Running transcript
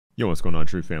Yo, what's going on,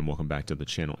 True Fam? Welcome back to the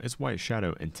channel. It's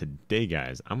Whiteshadow, and today,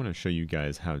 guys, I'm going to show you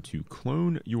guys how to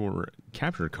clone your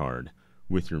capture card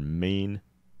with your main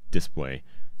display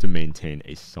to maintain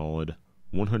a solid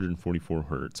 144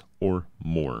 Hz or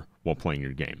more while playing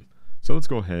your game. So let's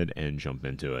go ahead and jump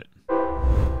into it.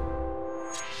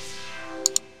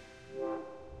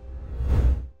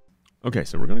 Okay,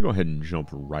 so we're going to go ahead and jump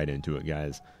right into it,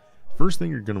 guys. First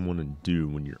thing you're going to want to do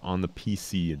when you're on the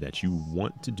PC that you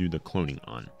want to do the cloning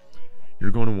on, you're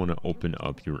going to want to open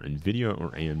up your NVIDIA or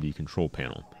AMD control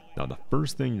panel. Now, the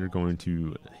first thing you're going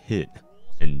to hit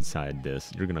inside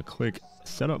this, you're going to click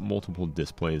Set Up Multiple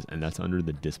Displays, and that's under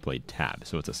the Display tab.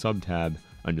 So it's a sub-tab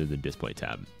under the Display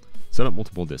tab. Set up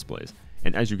multiple displays.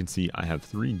 And as you can see, I have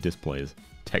 3 displays,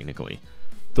 technically.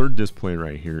 Third display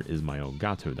right here is my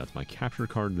Elgato. That's my capture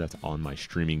card that's on my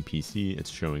streaming PC.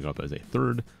 It's showing up as a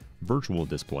third virtual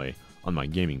display on my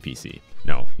gaming PC.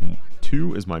 Now,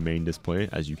 2 is my main display,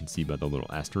 as you can see by the little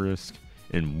asterisk,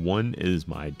 and 1 is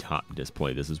my top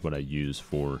display. This is what I use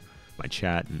for my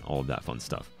chat and all of that fun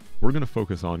stuff. We're going to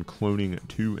focus on cloning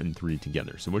 2 and 3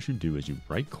 together. So what you do is you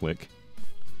right click,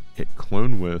 hit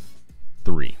clone with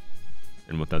 3.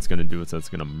 And what that's going to do is that's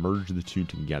going to merge the 2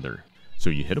 together. So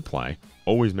you hit apply.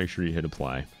 Always make sure you hit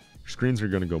apply. Screens are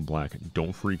going to go black.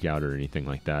 Don't freak out or anything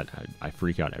like that. I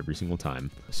freak out every single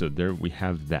time. So there we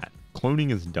have that.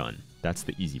 Cloning is done. That's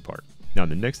the easy part. Now,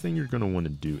 the next thing you're going to want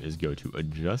to do is go to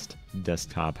Adjust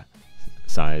Desktop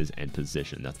Size and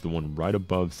Position. That's the one right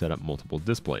above Set Up Multiple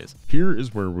Displays. Here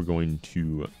is where we're going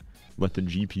to let the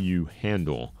GPU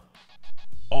handle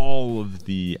all of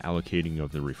the allocating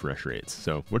of the refresh rates.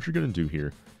 So what you're going to do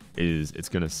here is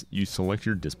you select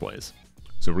your displays.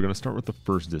 So we're going to start with the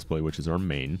first display, which is our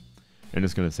main, and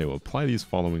it's going to say, well, apply these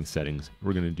following settings.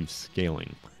 We're going to do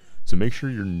scaling. So make sure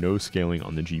you're no scaling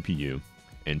on the GPU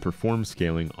and perform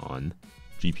scaling on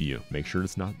GPU. Make sure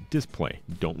it's not display.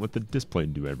 Don't let the display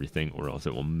do everything, or else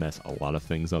it will mess a lot of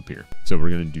things up here. So we're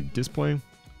going to do display.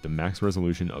 The max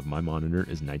resolution of my monitor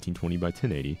is 1920 by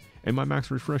 1080, and my max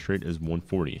refresh rate is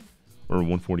 140 or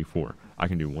 144. I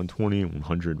can do 120,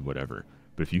 100, whatever.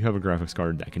 But if you have a graphics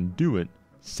card that can do it,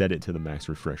 set it to the max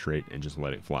refresh rate and just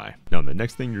let it fly. Now, the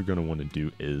next thing you're going to want to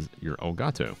do is your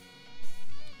Elgato.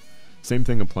 Same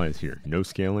thing applies here. No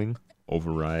scaling,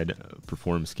 override,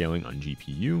 perform scaling on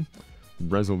GPU,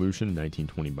 resolution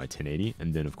 1920 by 1080,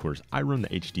 and then of course I run the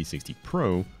HD60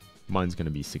 Pro. Mine's going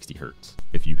to be 60 Hz.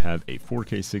 If you have a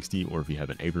 4K 60 or if you have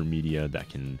an AverMedia that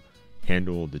can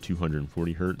handle the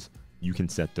 240 Hz, you can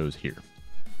set those here.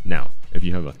 Now, if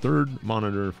you have a third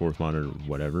monitor, fourth monitor,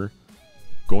 whatever,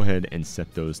 go ahead and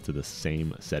set those to the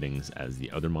same settings as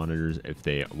the other monitors if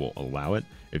they will allow it.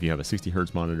 If you have a 60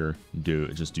 Hz monitor,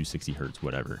 just do 60 Hz,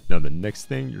 whatever. Now, the next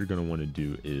thing you're going to want to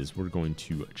do is we're going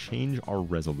to change our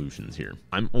resolutions here.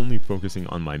 I'm only focusing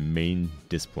on my main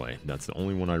display. That's the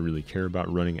only one I really care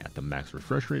about running at the max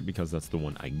refresh rate because that's the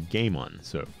one I game on.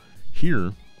 So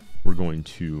here we're going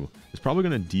to, it's probably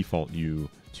going to default you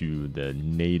to the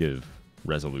native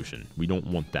resolution. We don't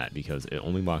want that because it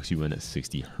only locks you in at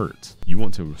 60 Hz. You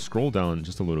want to scroll down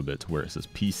just a little bit to where it says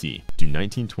PC. Do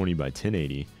 1920 by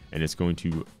 1080 and it's going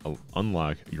to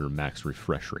unlock your max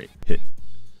refresh rate. Hit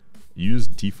use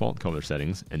default color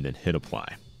settings and then hit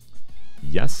apply.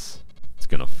 Yes, it's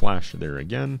going to flash there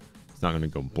again. It's not going to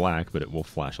go black, but it will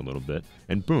flash a little bit,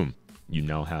 and boom, you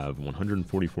now have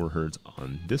 144 Hz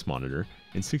on this monitor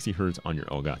and 60 Hz on your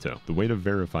Elgato. The way to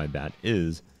verify that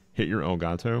is hit your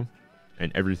Elgato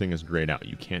and everything is grayed out.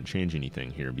 You can't change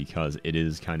anything here because it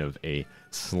is kind of a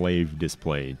slave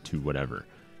display to whatever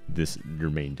your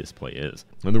main display is.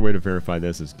 Another way to verify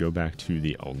this is go back to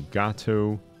the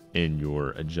Elgato in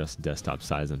your Adjust Desktop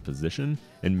Size and Position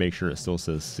and make sure it still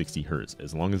says 60 Hz.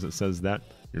 As long as it says that,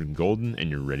 you're golden and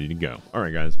you're ready to go. All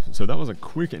right, guys, so that was a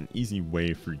quick and easy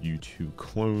way for you to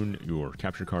clone your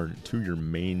capture card to your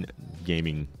main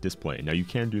gaming display. Now, you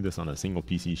can do this on a single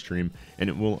PC stream and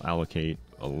it will allocate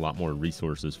a lot more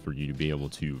resources for you to be able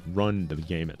to run the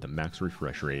game at the max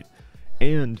refresh rate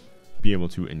and be able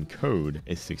to encode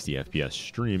a 60 FPS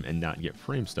stream and not get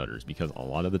frame stutters, because a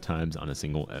lot of the times on a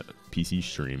single PC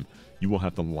stream, you will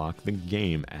have to lock the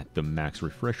game at the max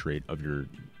refresh rate of your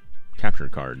capture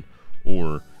card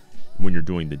or when you're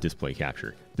doing the display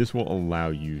capture. This will allow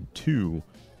you to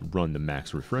run the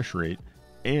max refresh rate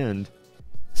and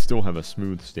still have a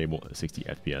smooth, stable 60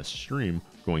 FPS stream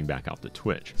going back out to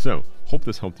Twitch. So, hope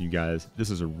this helped you guys. This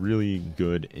is a really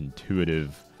good,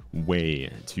 intuitive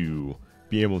way to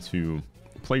be able to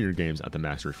play your games at the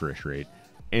max refresh rate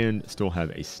and still have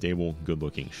a stable,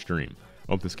 good-looking stream.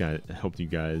 Hope this guy helped you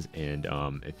guys, and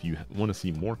if you want to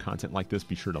see more content like this,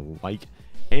 be sure to like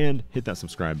and hit that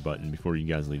subscribe button before you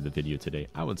guys leave the video today.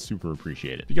 I would super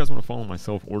appreciate it. If you guys want to follow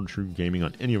myself or TRUgaming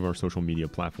on any of our social media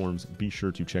platforms, be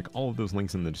sure to check all of those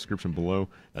links in the description below.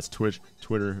 That's Twitch,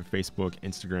 Twitter, Facebook,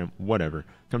 Instagram, whatever.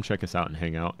 Come check us out and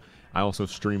hang out. I also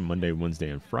stream Monday,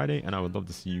 Wednesday, and Friday, and I would love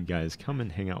to see you guys come and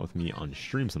hang out with me on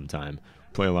stream sometime.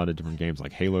 Play a lot of different games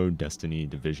like Halo, Destiny,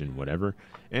 Division, whatever,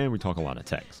 and we talk a lot of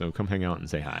tech, so come hang out and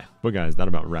say hi. But guys, that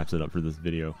about wraps it up for this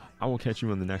video. I will catch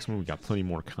you in the next one. We got plenty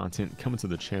more content coming to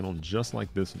the channel just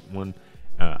like this one.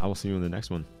 I will see you in the next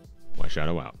one.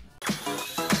 Whiteshadow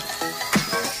out.